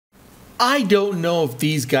I don't know if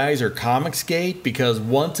these guys are Comicsgate because,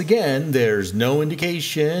 once again, there's no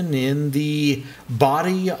indication in the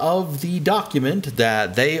body of the document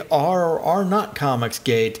that they are or are not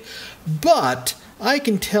Comicsgate. But I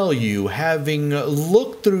can tell you, having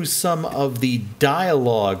looked through some of the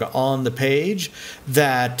dialogue on the page,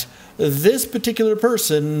 that this particular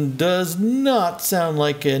person does not sound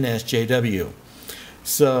like an SJW.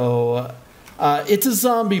 So, it's a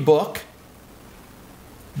zombie book.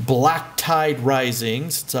 Black Tide Rising,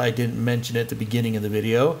 since I didn't mention it at the beginning of the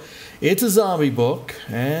video. It's a zombie book,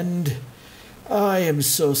 and I am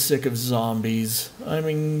so sick of zombies. I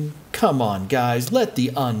mean, come on, guys, let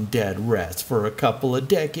the undead rest for a couple of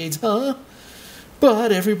decades, huh?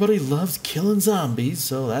 But everybody loves killing zombies,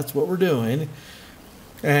 so that's what we're doing.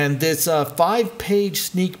 And this 5-page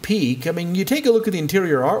sneak peek, I mean, you take a look at the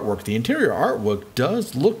interior artwork. The interior artwork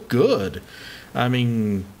does look good. I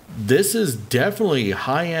mean, this is definitely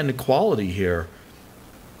high-end quality here.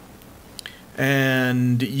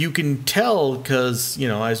 And you can tell because, you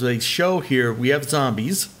know, as they show here, we have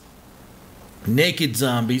zombies. Naked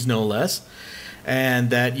zombies, no less. And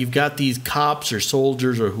that you've got these cops or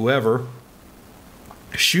soldiers or whoever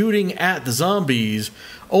shooting at the zombies,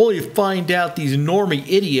 only to find out these normie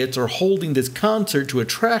idiots are holding this concert to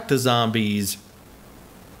attract the zombies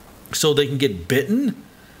so they can get bitten.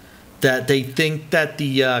 That they think that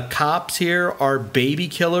the cops here are baby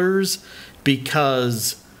killers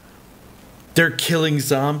because they're killing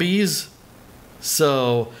zombies.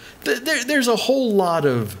 So there's a whole lot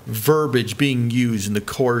of verbiage being used in the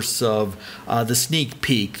course of the sneak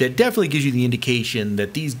peek that definitely gives you the indication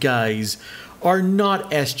that these guys are not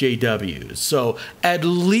SJWs. So at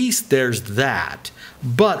least there's that.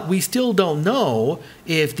 But we still don't know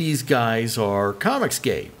if these guys are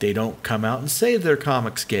Comicsgate. They don't come out and say they're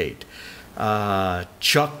Comicsgate.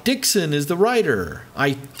 Chuck Dixon is the writer.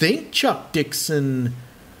 I think Chuck Dixon...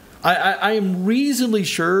 I am reasonably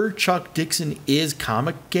sure Chuck Dixon is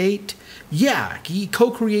Comicsgate. Yeah, he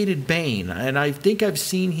co-created BANE, and I think I've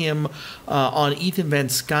seen him on Ethan Van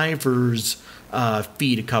Sciver's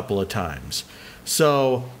feed a couple of times.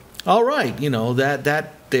 So, all right, you know, there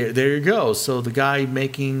you go. So the guy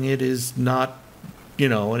making it is not, you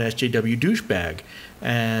know, an SJW douchebag.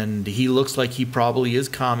 And he looks like he probably is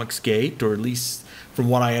Comicsgate, or at least from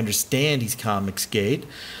what I understand, he's Comicsgate.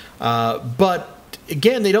 But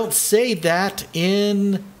again, they don't say that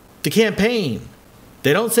in the campaign.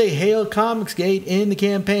 They don't say Hail Comicsgate in the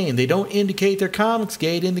campaign. They don't indicate they're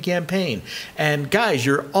Comicsgate in the campaign. And guys,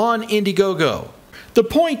 you're on Indiegogo. The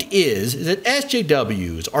point is that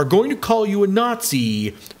SJWs are going to call you a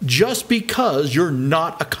Nazi just because you're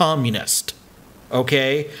not a communist.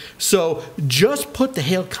 Okay? So just put the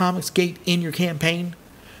Hail Comicsgate in your campaign.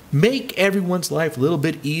 Make everyone's life a little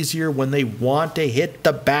bit easier when they want to hit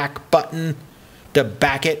the back button to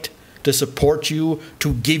back it, to support you,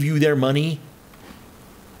 to give you their money.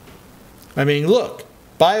 I mean, look,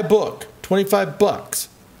 buy a book, 25 bucks.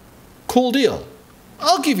 Cool deal.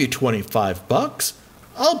 I'll give you 25 bucks.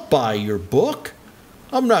 I'll buy your book.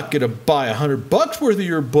 I'm not going to buy 100 bucks worth of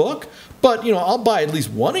your book, but, you know, I'll buy at least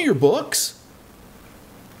one of your books.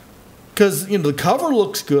 Because, you know, the cover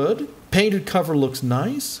looks good. Painted cover looks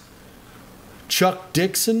nice. Chuck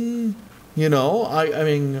Dixon, you know, I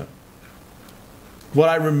mean, what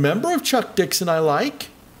I remember of Chuck Dixon I like.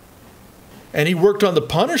 And he worked on The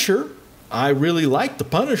Punisher. I really like The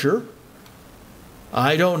Punisher.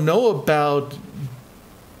 I don't know about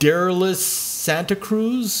Derlis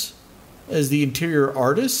Santacruz as the interior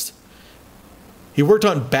artist. He worked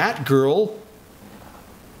on Batgirl.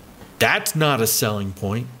 That's not a selling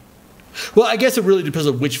point. Well, I guess it really depends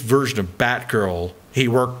on which version of Batgirl he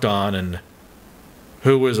worked on and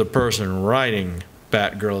who was the person writing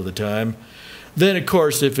Batgirl at the time. Then, of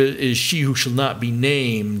course, if it is She Who Shall Not Be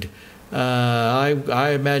Named,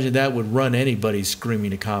 I imagine that would run anybody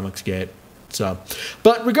screaming to Comicsgate. So,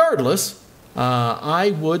 but regardless,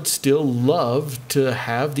 I would still love to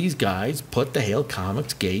have these guys put the Hail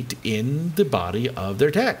Comicsgate in the body of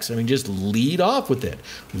their text. I mean, just lead off with it.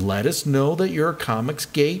 Let us know that you're a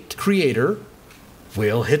Comicsgate creator.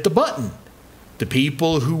 We'll hit the button. The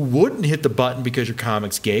people who wouldn't hit the button because you're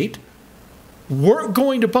Comicsgate weren't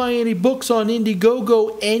going to buy any books on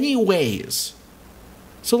Indiegogo anyways.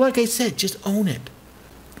 So like I said, just own it.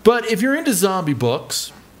 But if you're into zombie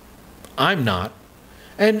books, I'm not,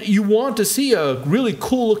 and you want to see a really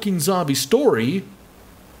cool-looking zombie story,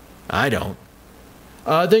 I don't,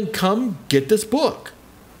 then come get this book.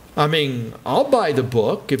 I mean, I'll buy the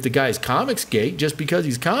book if the guy's Comicsgate just because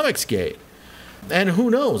he's Comicsgate. And who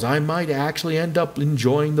knows, I might actually end up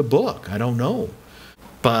enjoying the book. I don't know.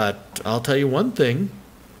 But I'll tell you one thing.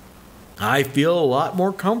 I feel a lot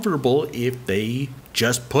more comfortable if they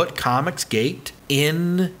just put Comicsgate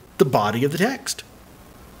in the body of the text.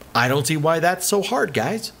 I don't see why that's so hard,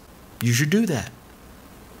 guys. You should do that.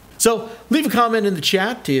 So leave a comment in the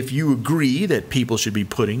chat if you agree that people should be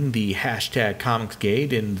putting the hashtag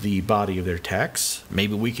Comicsgate in the body of their texts.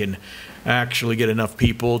 Maybe we can actually get enough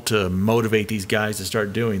people to motivate these guys to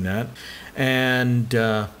start doing that. And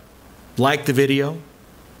like the video,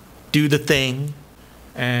 do the thing,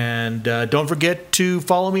 and don't forget to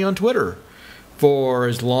follow me on Twitter for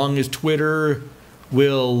as long as Twitter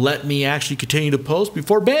will let me actually continue to post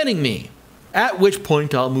before banning me, at which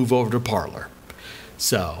point I'll move over to Parler.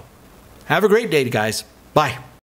 So, have a great day, guys. Bye.